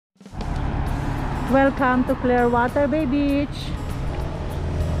Welcome to Clearwater Bay Beach.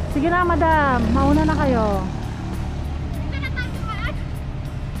 Sige na madam, mauna na kayo.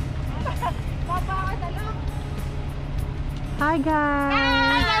 Hi guys!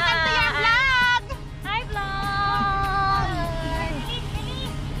 Hi! Welcome to your vlog! Hi vlog!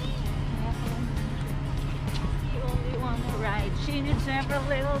 You only wanna ride. She needs several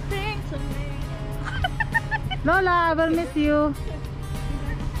little things to me. Lola, I will miss you.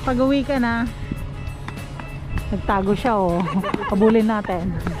 Pag-uwi ka na. Nagtago siya oh. Kabulin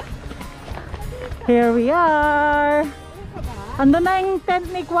natin. Here we are. Ando na yung tent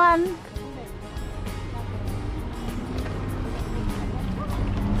ni Kwan.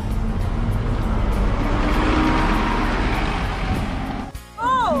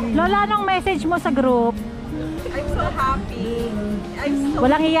 Lola, anong message mo sa group? I'm so happy.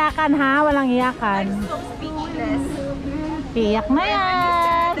 Walang iyakan ha? Walang iyakan. I'm so speechless. Iyak na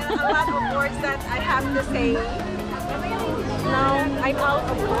yan. There are a lot of words that I have to say. Now, I'm out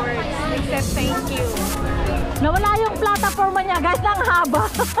of words. Except thank you. Nawala yung plataforma niya guys, ng haba.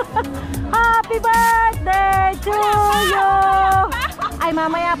 Happy birthday to you! Ay,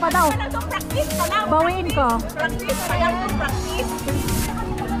 mamaya pa daw. Bawiin ko. Practice pa lang. Practice.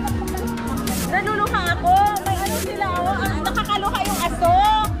 Naluluha ako. May ano sila. Nakakaluha yung aso.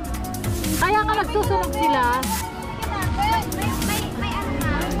 Kaya nga nagsusunog sila. May ano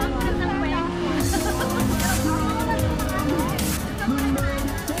na. Pangkat ng kwento.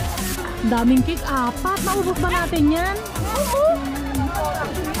 Daming cake, apat. Maubos ba natin yan?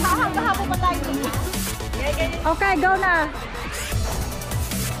 Hahaba-haba pa tayo. Okay, go na.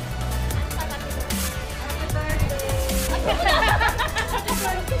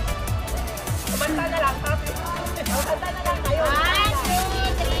 Banta na lang. Banta na lang kayo. 1,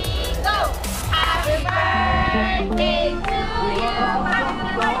 2, 3, go! Happy birthday to you.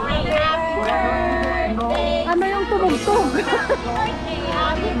 Happy birthday. Ano yung tumugtog? Happy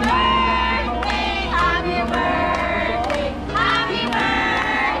birthday. Happy birthday. Happy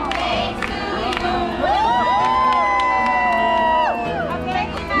birthday to you. Okay,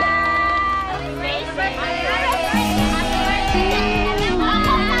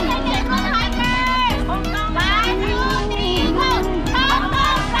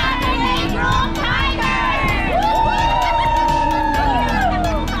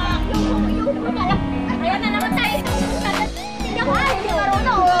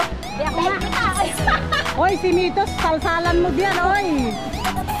 Oy, si Mitos, salsalan mo diyan, oy.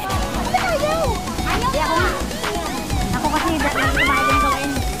 Ako kasi dahil kumain gawin.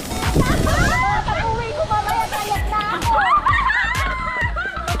 Pag-uwi ko mamaya kayak na ako.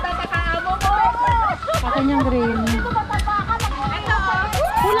 Magtatakaamo ko. Akin yung green. Ito.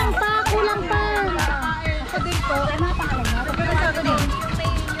 Kulang pa, kulang pa. Ako din po. Ano ang pangalan mo?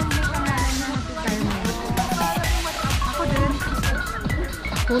 Ako din.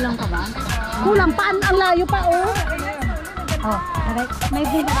 Kulang pa ba? Kulang pa, ang layo pa, oh. Oh, okay. May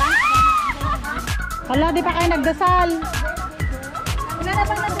din ba? Hala, di pa kayo nagdasal. Wala na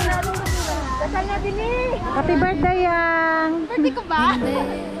bang nagdasal? Dasal na din eh. Happy birthday, Yang. Birthday ko ba?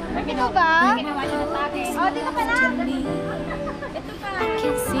 Birthday ko ba? Ginawa siya sa akin. Oh, dito ka na. Ito pa.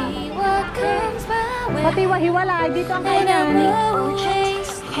 Pati wahiwalay, dito ang kainan.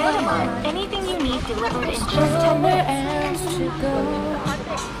 Anything you need delivered in just 10 minutes.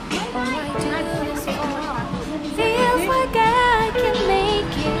 Feels like I can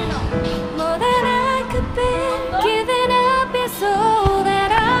make it more than I could bear. Giving up is all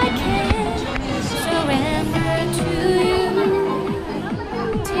that I can surrender to you.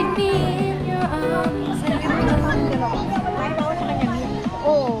 Take me in your arms and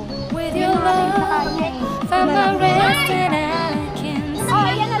Oh. with your love, find my rest and I can see Oh,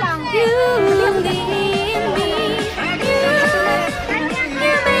 ayan na lang. you lead me.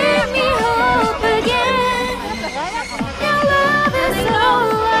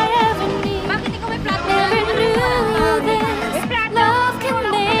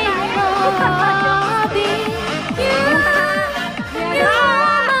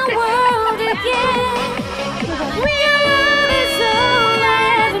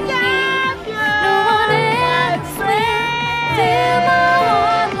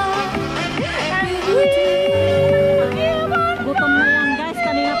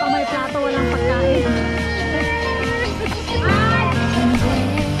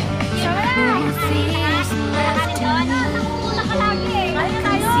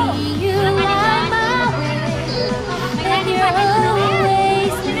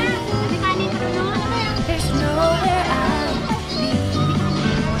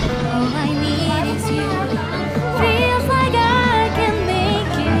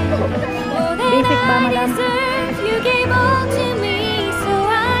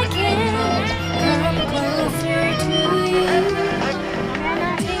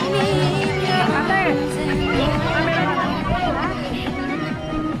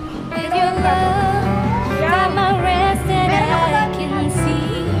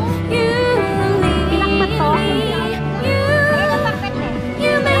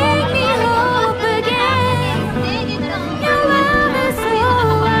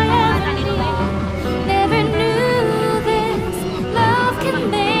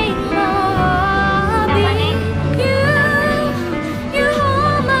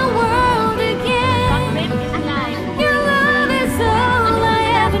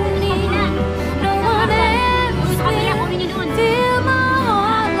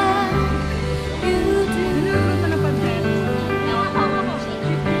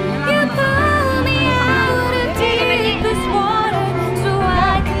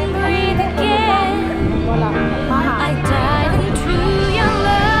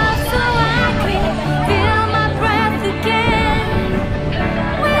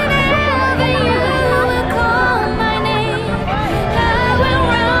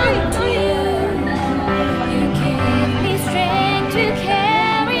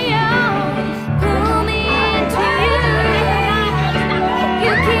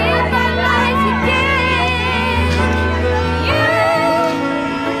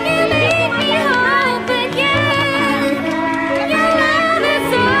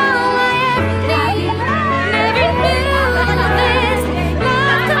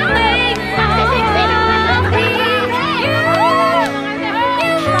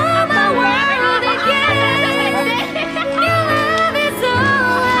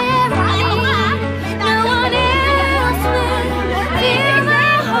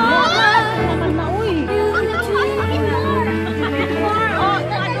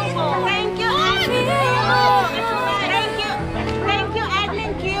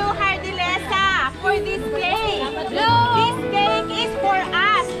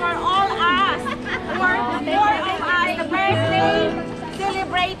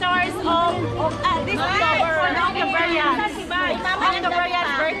 celebrators of this day for the Octoberian. Octoberian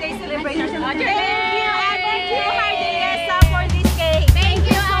birthday celebrators. Thank you, and thank you, Hardinesa, for this cake. Thank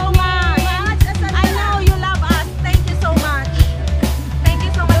you so much. I know you love us. Thank you so much. Thank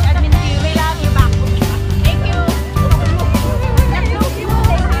you so much, Admin. We love you back. Thank you.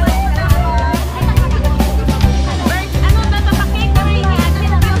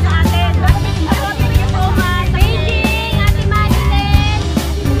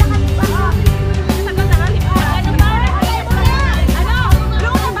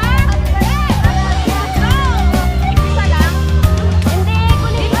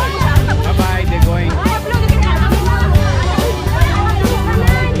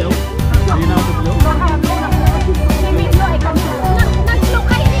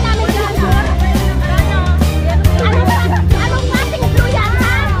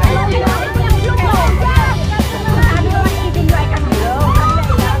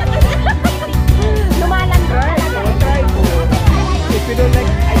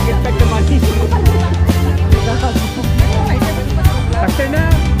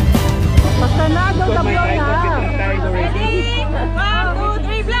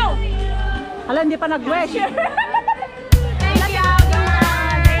 Alam, hindi pa nag-wish. Thank you.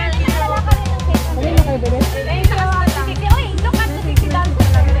 Thank you.